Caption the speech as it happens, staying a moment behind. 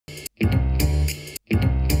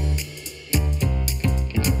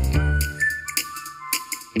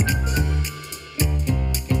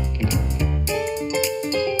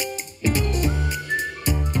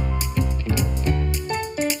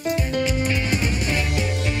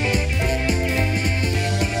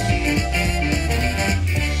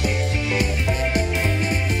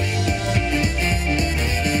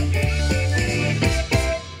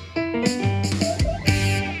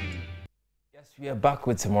back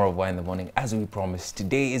with some more of Why in the Morning. As we promised,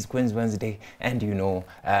 today is Quiz Wednesday, and you know,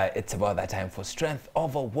 it's about that time for Strength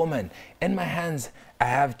of a Woman. In my hands, I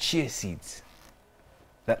have chia seeds.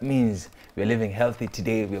 That means we're living healthy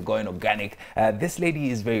today, we're going organic. This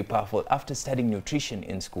lady is very powerful. After studying nutrition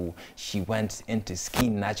in school, she went into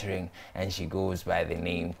skin nurturing, and she goes by the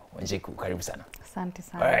name Wanjiku. Karibu sana. Asante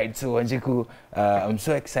sana. All right, so Wanjiku, I'm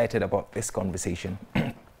so excited about this conversation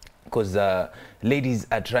because ladies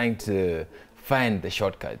are trying to find the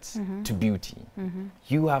shortcuts to beauty.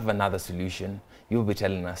 You have another solution. You'll be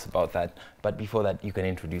telling us about that. But before that, you can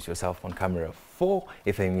introduce yourself on camera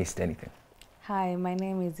if I missed anything. Hi, my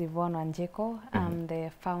name is Yvonne Wanjiku. I'm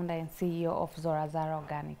the founder and CEO of Zorazara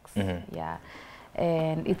Organics. Yeah,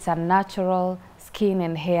 and it's a natural skin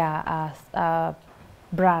and hair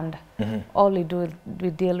brand. All we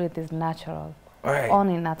deal with is natural. All right.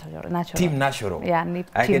 Only natural. Team natural. Yeah, I team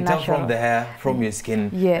can tell natural. from the hair, from your skin,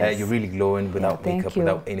 Yes. you're really glowing without makeup, you.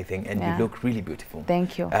 without anything, and you look really beautiful.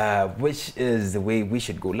 Thank you. Which is the way we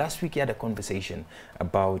should go. Last week you had a conversation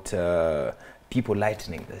about people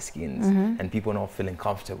lightening their skins and people not feeling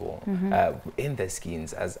comfortable in their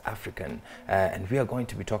skins as African, and we are going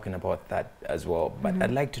to be talking about that as well. But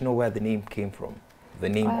I'd like to know where the name came from, the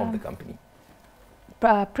name of the company.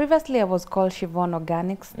 Previously, I was called Shivon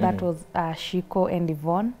Organics. That was Shiko and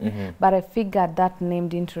Yvonne. But I figured that name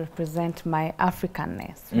didn't represent my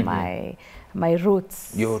Africanness, my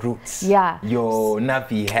roots. Your roots. Yeah. Your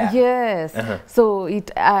nappy hair. Yes. So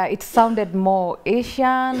it sounded more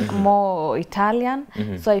Asian, more Italian.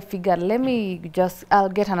 So I figured, I'll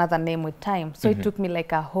get another name with time. So it took me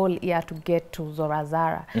like a whole year to get to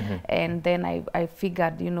Zorazara. And then I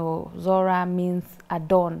figured, you know, Zora means a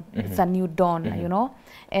dawn. It's a new dawn, you know.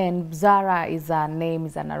 And Zara is a name,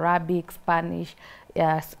 is an Arabic, Spanish,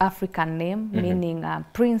 African name, meaning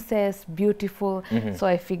princess, beautiful. So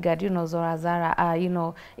I figured, you know, Zorazara, you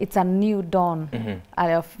know, it's a new dawn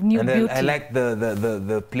of new beauty. I like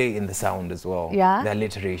the play in the sound as well. Yeah. The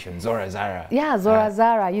alliteration, Zorazara. Yeah,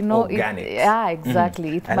 Zorazara, you know. Organics. Yeah,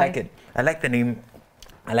 exactly. I like it. I like the name.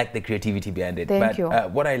 I like the creativity behind it. Thank you.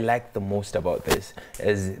 What I like the most about this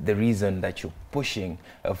is the reason that you're pushing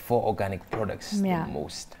for organic products the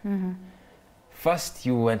most. First,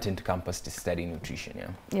 you went into campus to study nutrition,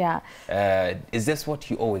 yeah? Yeah. Is this what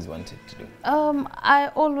you always wanted to do?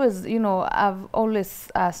 I always, you know, I've always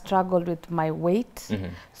struggled with my weight.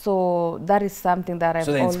 So that is something that I've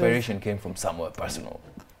always... So the inspiration came from somewhere personal?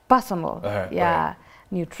 Personal, yeah. Right.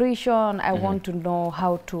 Nutrition, I want to know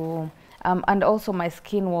how to... and also my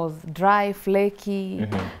skin was dry, flaky,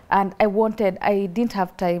 and I didn't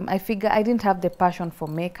have time. I figured I didn't have the passion for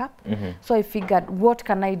makeup. So I figured, what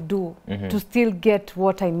can I do to still get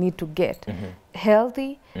what I need to get?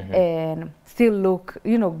 Healthy and still look,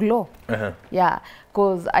 you know, glow. Yeah,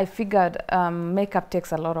 because I figured makeup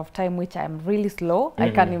takes a lot of time, which I'm really slow.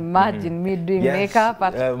 I can imagine me doing makeup.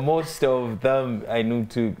 Most of them I knew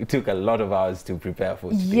took a lot of hours to prepare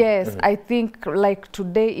for today. Yes, I think like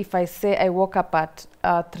today, if I say I woke up at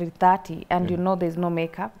 3:30 and you know there's no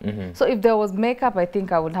makeup. So if there was makeup, I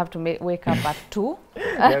think I would have to wake up at 2.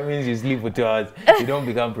 That means you sleep for 2 hours. You don't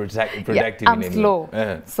become productive. Yeah, I'm slow.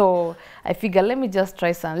 So I figure, let me just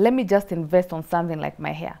try some. Let me just invest on something like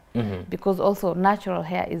my hair, because also natural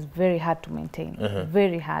hair is very hard to maintain,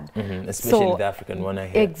 very hard. Especially the African one I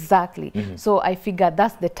hear. Exactly. So I figured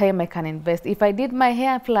that's the time I can invest. If I did my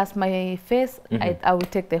hair plus my face, I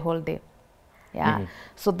would take the whole day. Yeah.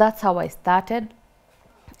 So that's how I started.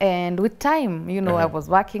 And with time, you know, I was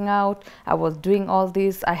working out, I was doing all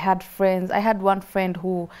this. I had friends. I had one friend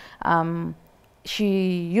who,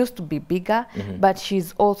 she used to be bigger, but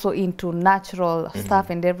she's also into natural stuff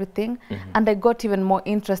and everything. And I got even more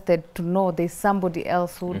interested to know there's somebody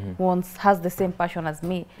else who has the same passion as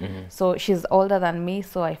me. So she's older than me,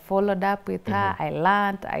 so I followed up with her. I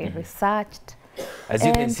learned, I researched. As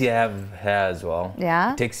you can see, I have hair as well.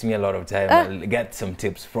 Yeah. It takes me a lot of time. I'll get some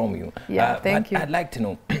tips from you. Yeah, thank you. I'd like to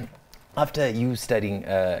know, after you studying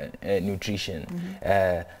nutrition,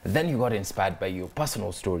 then you got inspired by your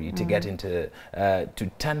personal story to get into,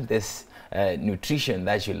 to turn this nutrition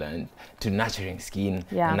that you learned to nurturing skin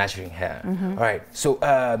and nurturing hair. All right, so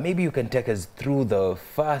maybe you can take us through the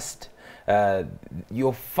first, the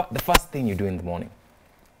first thing you do in the morning.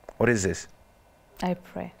 What is this? I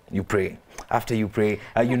pray. You pray. After you pray,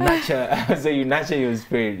 you nurture. So you nurture your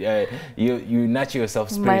spirit. You nurture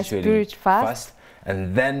yourself spiritually. My spirit first.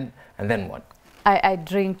 And then what? I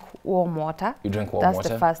drink warm water. You drink warm water? That's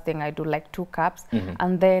the first thing I do, like 2 cups.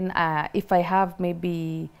 And then if I have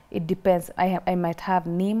maybe, it depends, I might have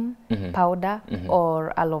neem powder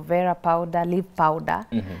or aloe vera powder, leaf powder,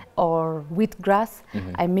 or wheatgrass.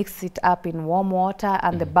 I mix it up in warm water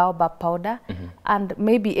and the baobab powder. And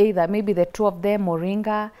maybe the 2 of them,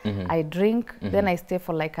 moringa, I drink. Then I stay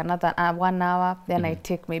for like another 1 hour. Then I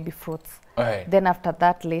take maybe fruits. Then after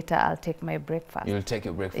that, later, I'll take my breakfast. You'll take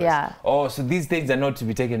your breakfast? Yeah. Oh, so these things are not to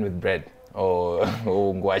be taken with bread or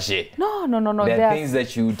ngwashe? No. They're things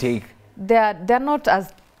that you take? They're not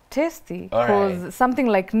as tasty, because something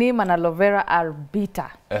like neem and aloe vera are bitter.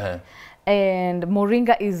 And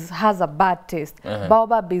moringa has a bad taste.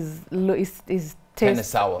 Baobab is kind of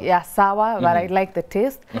sour. Yeah, sour, but I like the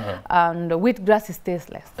taste. And wheatgrass is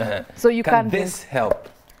tasteless. So you can this help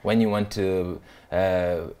when you want to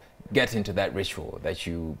get into that ritual that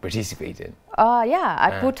you participate in? Yeah,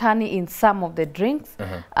 I put honey in some of the drinks.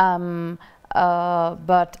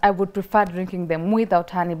 But I would prefer drinking them without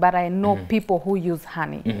honey, but I know people who use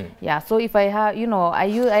honey. Yeah, so if I have,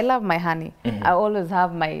 I love my honey. I always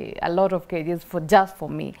have a lot of cages just for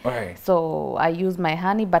me. So I use my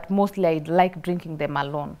honey, but mostly I like drinking them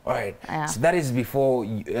alone. Yeah. So that is before,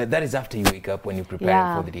 that is after you wake up, when you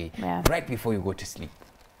prepare for the day, right before you go to sleep.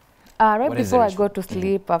 Right before I go to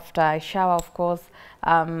sleep, after I shower, of course,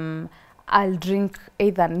 I'll drink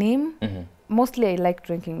either neem. Mostly I like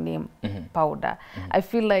drinking neem powder. I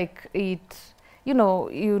feel like it,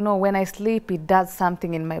 when I sleep, it does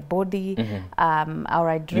something in my body, or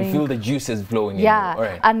I drink. You feel the juices flowing in.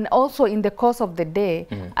 Yeah, and also in the course of the day,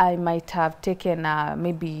 I might have taken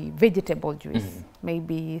maybe vegetable juice,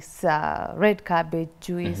 maybe red cabbage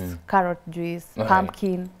juice, carrot juice,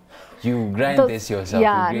 pumpkin. You grind this yourself?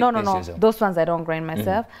 Yeah, no. Those ones I don't grind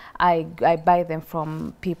myself. I buy them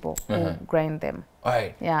from people who grind them.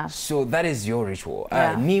 Yeah. So that is your ritual.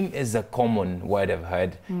 Neem is a common word I've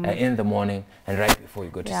heard in the morning and right before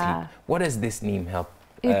you go to sleep. What does this neem help?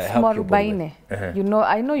 It's morbaine.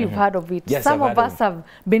 I know you've heard of it. Yes, some of us have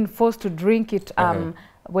been forced to drink it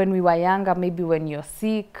when we were younger, maybe when you're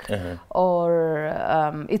sick, or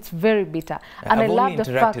it's very bitter. And I've only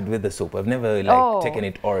interacted with the soap. I've never taken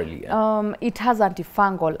it orally. It has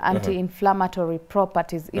antifungal, anti-inflammatory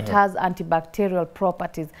properties. It has antibacterial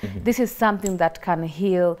properties. This is something that can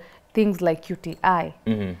heal things like UTI.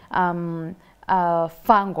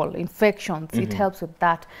 Fungal infections, it helps with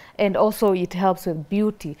that. And also it helps with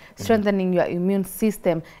beauty, strengthening your immune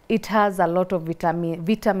system. It has a lot of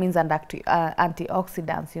vitamins and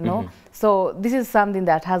antioxidants, So this is something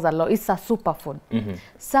that has a lot, it's a superfood.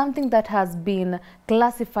 Something that has been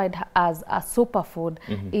classified as a superfood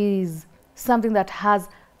is something that has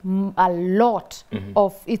a lot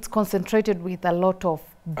of, it's concentrated with a lot of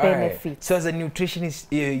benefits. So as a nutritionist,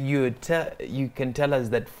 you can tell us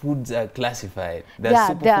that foods are classified. They're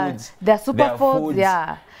superfoods. They're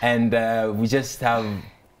superfoods, and we just have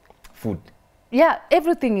food. Yeah,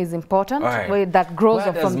 everything is important that grows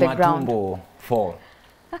up from the ground. Where does matumbo fall?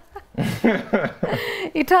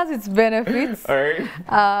 It has its benefits. I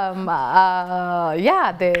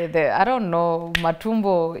don't know,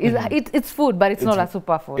 matumbo it's food, but it's not a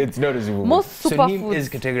superfood. It's not a superfood. Most superfoods, so neem is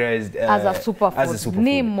categorized as a superfood.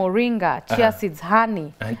 Neem, moringa, chia seeds,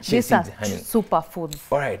 honey. These are superfoods.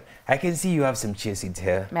 I can see you have some chia seeds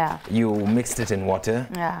here. You mixed it in water.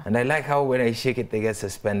 And I like how when I shake it, they get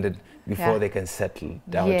suspended before they can settle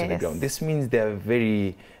down to the ground. This means they're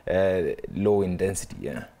very low in density.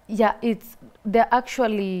 They're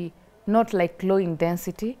actually not like low in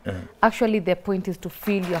density. Actually, the point is to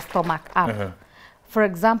fill your stomach up. For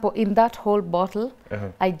example, in that whole bottle,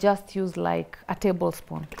 I just use like a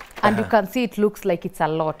tablespoon. And you can see it looks like it's a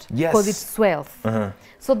lot because it swells.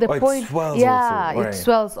 So the point, it swells also. It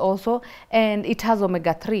swells also. And it has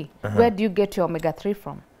omega-3. Where do you get your omega-3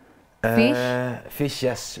 from? Fish? Fish,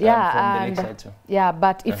 yes. From the lakeside too. Yeah,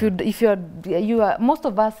 but if most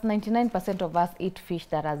of us, 99% of us eat fish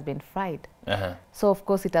that has been fried. So of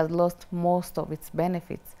course it has lost most of its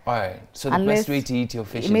benefits. So the best way to eat your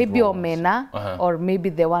fish is maybe omena or maybe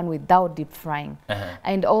the one without deep frying.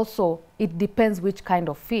 And also it depends which kind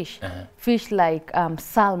of fish. Fish like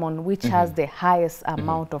salmon, which has the highest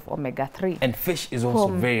amount of omega-3. And fish is also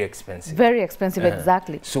very expensive. Very expensive,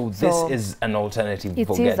 exactly. So this is an alternative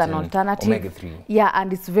for getting omega-3. Yeah,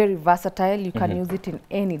 and it's very versatile. You can use it in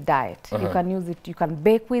any diet. You can use it, you can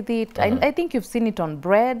bake with it. I think you've seen it on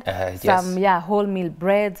bread, some wholemeal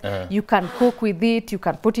breads. You can cook with it, you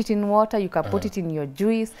can put it in water, you can put it in your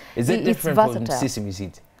juice. Is it different from sesame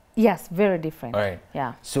seeds? Yes, very different.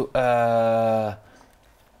 Yeah. So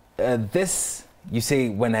this you say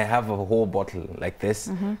when I have a whole bottle like this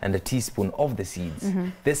and a teaspoon of the seeds,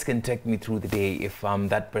 this can take me through the day if I'm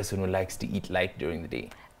that person who likes to eat light during the day.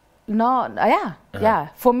 No, yeah.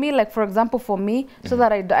 For me, like for example, for me, so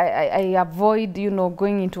that I avoid, you know,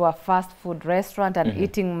 going into a fast food restaurant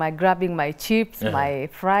and grabbing my chips, my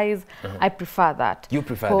fries. I prefer that. You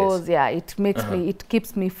prefer this? Because yeah, it makes me, it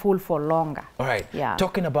keeps me full for longer. All right. Yeah.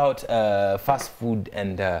 Talking about fast food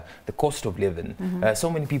and the cost of living, so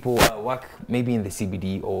many people work maybe in the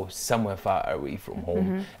CBD or somewhere far away from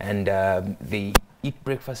home, and they eat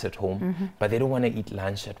breakfast at home, but they don't want to eat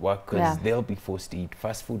lunch at work because they'll be forced to eat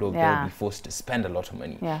fast food or they'll be forced to spend a lot of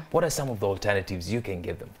money. What are some of the alternatives you can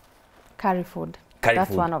give them? Curry food. Curry That's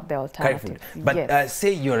food. one of the alternatives. But yes.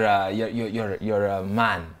 say you're a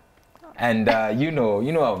man, and you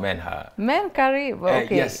know how men are. Men curry,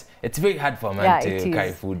 okay. Yes, it's very hard for a man to carry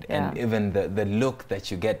is. food, and even the look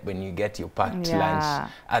that you get when you get your packed lunch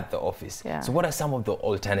at the office. So what are some of the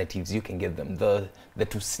alternatives you can give them? The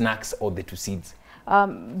two snacks or the two seeds?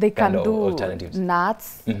 They can do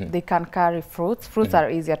nuts, they can carry fruits. Fruits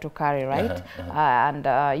are easier to carry, right?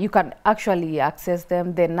 And you can actually access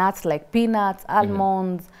them. The nuts like peanuts,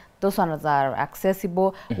 almonds, those ones are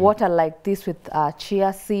accessible. Water like this with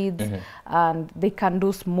chia seeds, and they can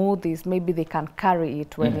do smoothies. Maybe they can carry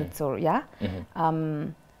it when it's,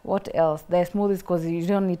 what else? There's smoothies because you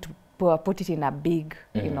don't need to put it in a big,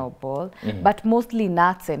 you know, bowl. But mostly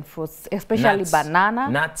nuts and fruits, especially banana.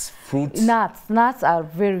 Nuts, fruits. Nuts are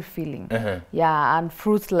very filling. Yeah, and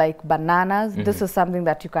fruits like bananas. This is something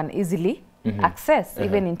that you can easily access,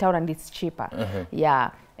 even in town, and it's cheaper. Yeah,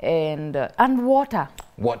 and water.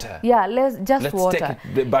 Water. Yeah, let's water.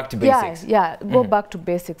 Take it back to basics. Yeah, go back to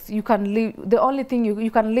basics. You can live. The only thing you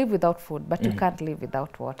can live without food, but you can't live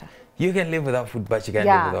without water. You can live without food, but you can't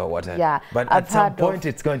live without water. Yeah. But at some point,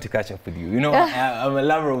 it's going to catch up with you. You know, I'm a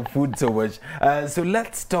lover of food so much. So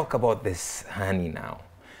let's talk about this honey now.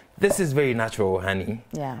 This is very natural honey.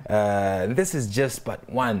 Yeah. This is just but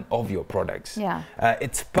one of your products. Yeah.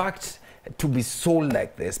 It's packed to be sold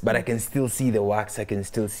like this, but I can still see the wax. I can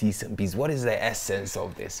still see some bees. What is the essence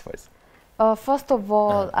of this first? First of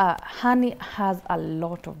all, honey has a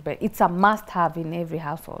lot of benefits. It's a must-have in every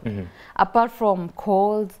household. Apart from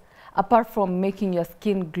colds, apart from making your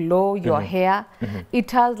skin glow, your hair,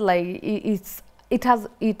 it has like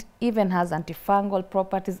it even has antifungal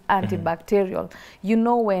properties, antibacterial. You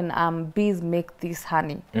know, when bees make this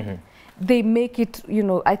honey, they make it. You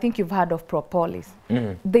know, I think you've heard of propolis.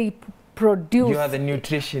 They produce. You are the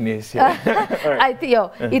nutritionist. Yeah. I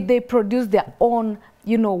think they produce their own,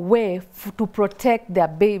 you know, way to protect their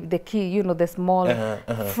baby, the key, you know, the small,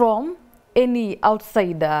 from any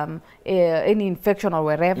outside, any infection or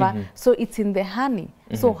wherever. So it's in the honey.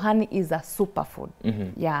 So honey is a superfood.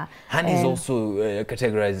 Yeah. Honey is also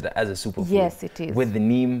categorized as a superfood. Yes, it is. With the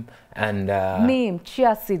neem and... neem,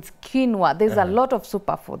 chia seeds, quinoa. There's a lot of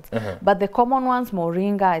superfoods. But the common ones,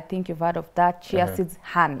 moringa, I think you've heard of that, chia seeds,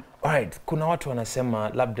 honey. All right, kuna watu wanasema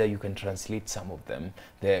labda you can translate some of them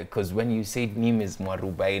because when you say neem is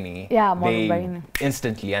mwarubaini, they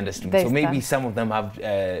instantly understood. So maybe some of them have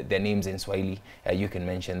their names in Swahili. You can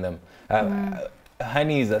mention them.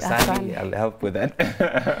 Honey is asali. I'll help with that.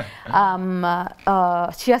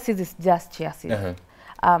 Chia seeds is just chia seeds.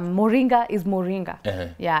 Moringa is moringa.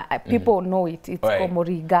 Yeah, people know it. It's called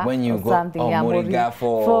moringa. When you go, something. moringa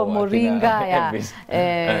for moringa.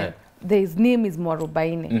 Yeah. His name is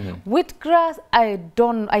Mwarubaini. Wheatgrass,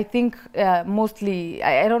 I think mostly,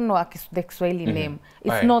 I don't know the Swahili name.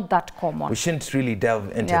 It's not that common. We shouldn't really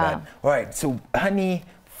delve into that. All right, so honey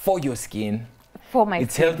for your skin. For my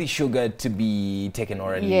It's skin. healthy sugar to be taken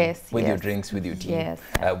orally with your drinks, with your tea,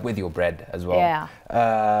 with your bread as well.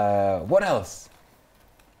 Yeah. What else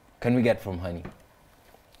can we get from honey?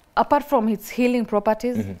 Apart from its healing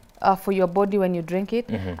properties for your body when you drink it,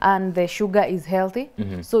 and the sugar is healthy.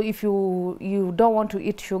 So if you don't want to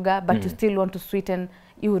eat sugar, but you still want to sweeten,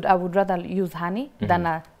 I would rather use honey than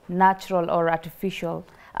a natural or artificial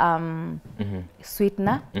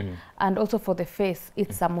sweetener. And also for the face,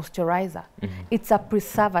 it's a moisturizer. It's a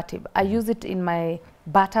preservative. I use it in my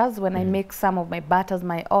butters. When I make some of my butters,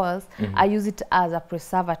 my oils, I use it as a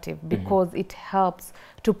preservative because it helps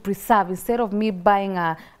to preserve instead of me buying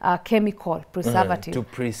a chemical preservative. To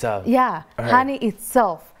preserve. Yeah, honey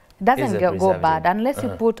itself doesn't go bad unless you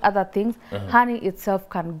put other things. Honey itself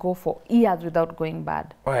can go for years without going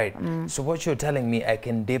bad. All right. So what you're telling me, I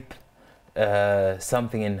can dip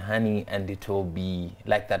something in honey and it will be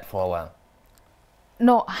like that for a while?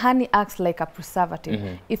 No, honey acts like a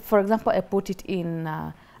preservative. If, for example, I put it in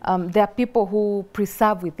there are people who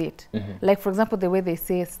preserve with it. Like, for example, the way they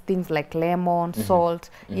say things like lemon, salt.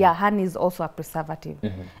 Yeah, honey is also a preservative.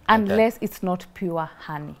 Unless it's not pure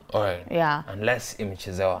honey. All right. Yeah. Unless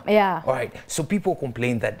imechezewa. Yeah. All right. So people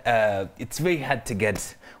complain that it's very hard to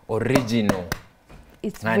get original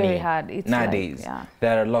It's honey very hard. It's nowadays. Like, yeah.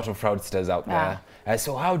 There are a lot of fraudsters out Yeah. there.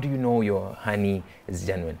 So how do you know your honey is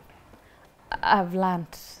genuine? I've learned.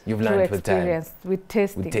 You've through learned with time. experience, with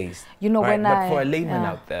tasting. With taste. You know, Right, when but I... for a layman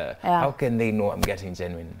yeah. out there, Yeah. how can they know I'm getting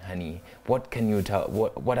genuine honey? What can you tell?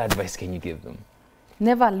 What advice can you give them?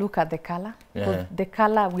 Never look at the color, because the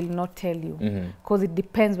color will not tell you, because it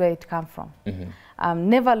depends where it comes from.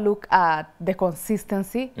 Never look at the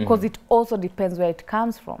consistency, because it also depends where it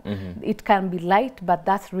comes from. It can be light, but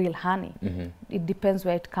that's real honey. It depends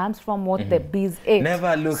where it comes from, what the bees ate.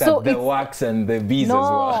 Never look at the wax and the bees as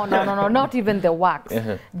well. No, not even the wax.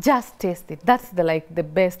 Just taste it. That's the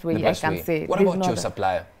best way I can say. What about your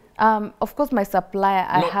supplier? Of course, my supplier,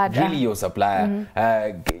 I had... Not really your supplier.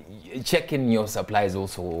 Checking your suppliers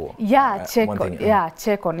also. Yeah, one thing.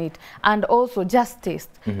 check on it. And also just taste.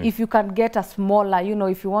 If you can get a smaller, you know,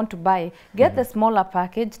 if you want to buy, get the smaller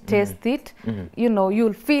package, taste it, you know,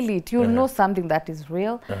 you'll feel it. You'll know something that is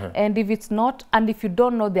real. And if it's not, and if you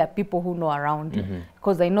don't know, there are people who know around you.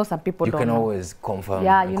 Because I know some people don't know. You can always confirm.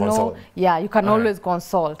 Yeah, you know, yeah, you can always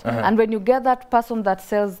consult. And when you get that person that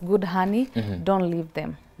sells good honey, don't leave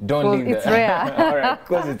them. Don't leave it's rare. All right,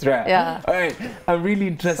 because it's rare. Yeah. All right, I'm really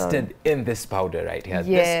interested in this powder right here.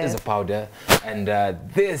 Yes. This is a powder, and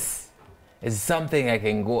this is something I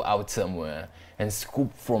can go out somewhere and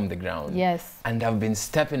scoop from the ground. Yes. And I've been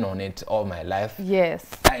stepping on it all my life. Yes.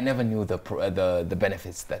 I never knew the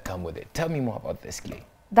benefits that come with it. Tell me more about this clay.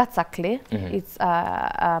 That's a clay. It's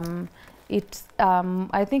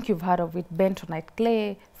I think you've heard of it: bentonite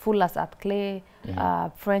clay, fuller's earth clay,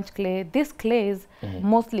 French clay. These clays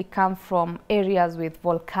mostly come from areas with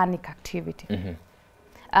volcanic activity.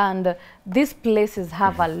 And these places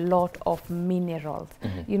have a lot of minerals.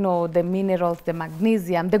 You know, the minerals, the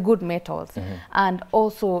magnesium, the good metals. And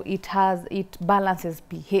also it balances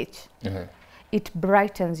pH. It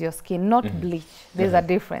brightens your skin, not bleach. There's a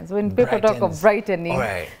difference. When people talk of brightening, all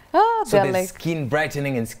right. So they're there's like skin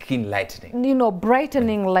brightening and skin lightening. You know,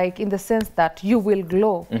 brightening like in the sense that you will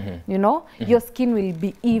glow, you know, your skin will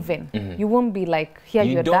be even. You won't be like, here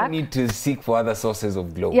you're dark. You don't need to seek for other sources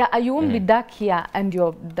of glow. Yeah, you won't be dark here and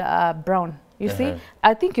you're brown. You see,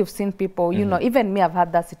 I think you've seen people, you know, even me, I've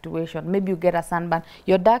had that situation. Maybe you get a sunburn,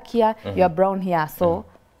 you're dark here, you're brown here. So,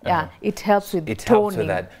 yeah, it helps with toning. Helps with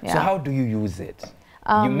that. Yeah. So how do you use it?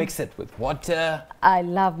 You mix it with water? I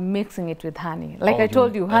love mixing it with honey. Like I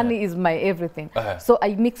told you, honey is my everything. So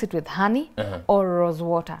I mix it with honey or rose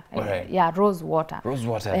water. Right. Yeah, rose water. Rose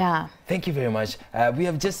water. Yeah. Thank you very much. We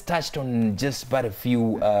have just touched on just about a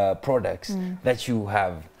few products that you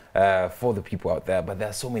have for the people out there, but there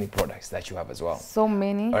are so many products that you have as well. So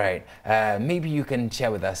many. All right. Maybe you can share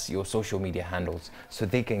with us your social media handles so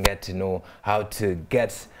they can get to know how to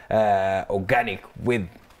get organic with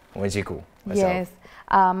Wanjiku. Yes.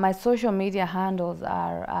 My social media handles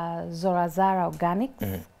are Zorazara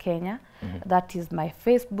Organics Kenya. That is my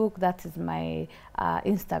Facebook. That is my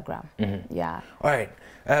Instagram. Yeah. All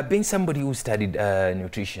right. Being somebody who studied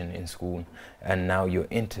nutrition in school and now you're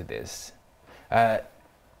into this,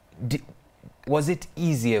 was it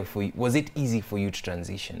easier for you? Was it easy for you to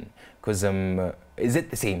transition? Because is it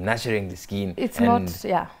the same, nurturing the skin? It's and, not.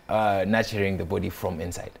 Yeah. Nurturing the body from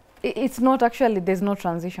inside. It's not actually, there's no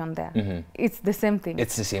transition there. It's the same thing.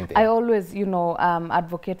 It's the same thing. I always, you know,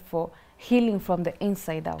 advocate for healing from the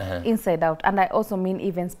inside out, and I also mean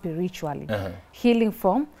even spiritually. Healing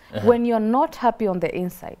from, when you're not happy on the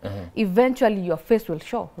inside, eventually your face will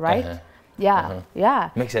show, right? Yeah,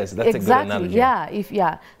 yeah. Makes sense. That's exactly. A good analogy.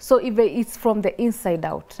 Yeah, So if it's from the inside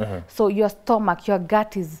out, so your stomach, your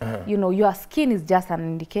gut is, you know, your skin is just an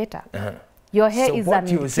indicator. Your hair is an indicator. So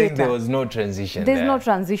what you were saying, there was no transition there. There's no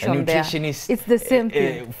transition there. It's the same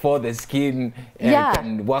thing. For the skin,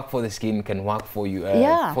 can work for the skin, can work for you,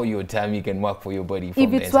 for your tummy, can work for your body.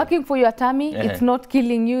 If it's working for your tummy, it's not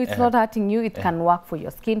killing you, it's not hurting you, it can work for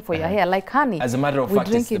your skin, for your hair, like honey. As a matter of fact,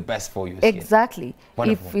 it's the best for your skin. Exactly.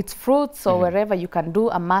 Wonderful. If it's fruits or wherever, you can do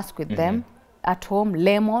a mask with them. At home,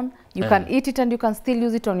 lemon, you can eat it and you can still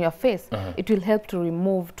use it on your face. It will help to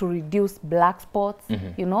reduce black spots,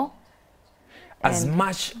 you know. As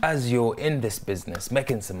much as you're in this business,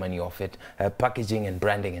 making some money off it, packaging and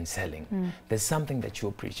branding and selling, there's something that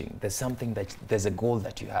you're preaching. There's a goal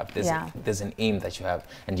that you have. There's an aim that you have,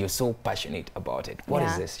 and you're so passionate about it. What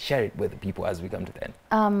is this? Share it with the people as we come to the end.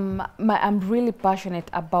 I'm really passionate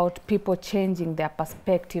about people changing their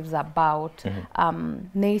perspectives about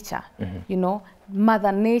nature. You know,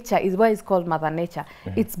 Mother Nature is why it's called Mother Nature.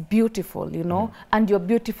 It's beautiful, you know, and you're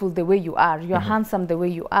beautiful the way you are. You're handsome the way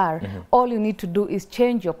you are. All you need to do is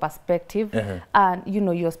change your perspective and, you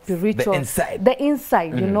know, your spiritual. The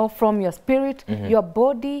inside, you know, from your spirit, your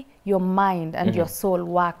body, your mind, and your soul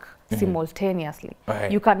work simultaneously.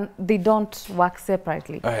 They don't work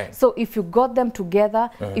separately. So if you got them together,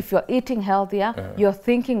 if you're eating healthier, you're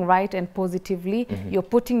thinking right and positively, you're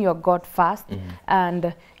putting your God first,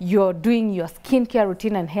 and you're doing your skincare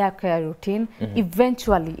routine and hair care routine,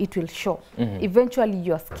 eventually it will show. Eventually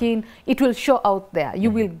your skin, it will show out there. You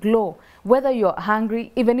will glow. Whether you're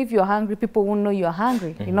hungry, even if you're hungry, people won't know you're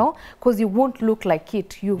hungry, you know, because you won't look like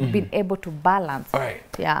it. You've been able to balance. All right.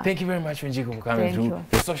 Yeah. Thank you very much, Wenjiko, for coming through.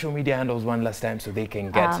 Your social media handles one last time so they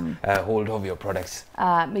can get hold of your products.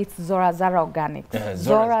 It's Zora Zara Organics.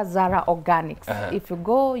 Zora Zara Organics. If you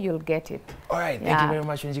go, you'll get it. All right. Thank you very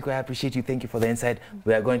much, Wenjiko. I appreciate you. Thank you for the insight.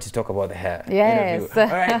 We are going to talk about the hair interview. All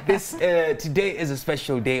right. Today is a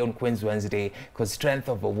special day on Queen's Wednesday because Strength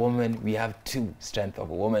of a Woman, we have two Strength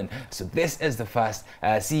of a Woman. So this is the first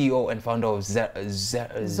CEO and founder of Zora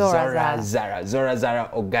Zara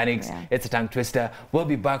Organics. Yeah. It's a tongue twister. We'll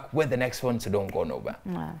be back with the next one, so don't go nowhere.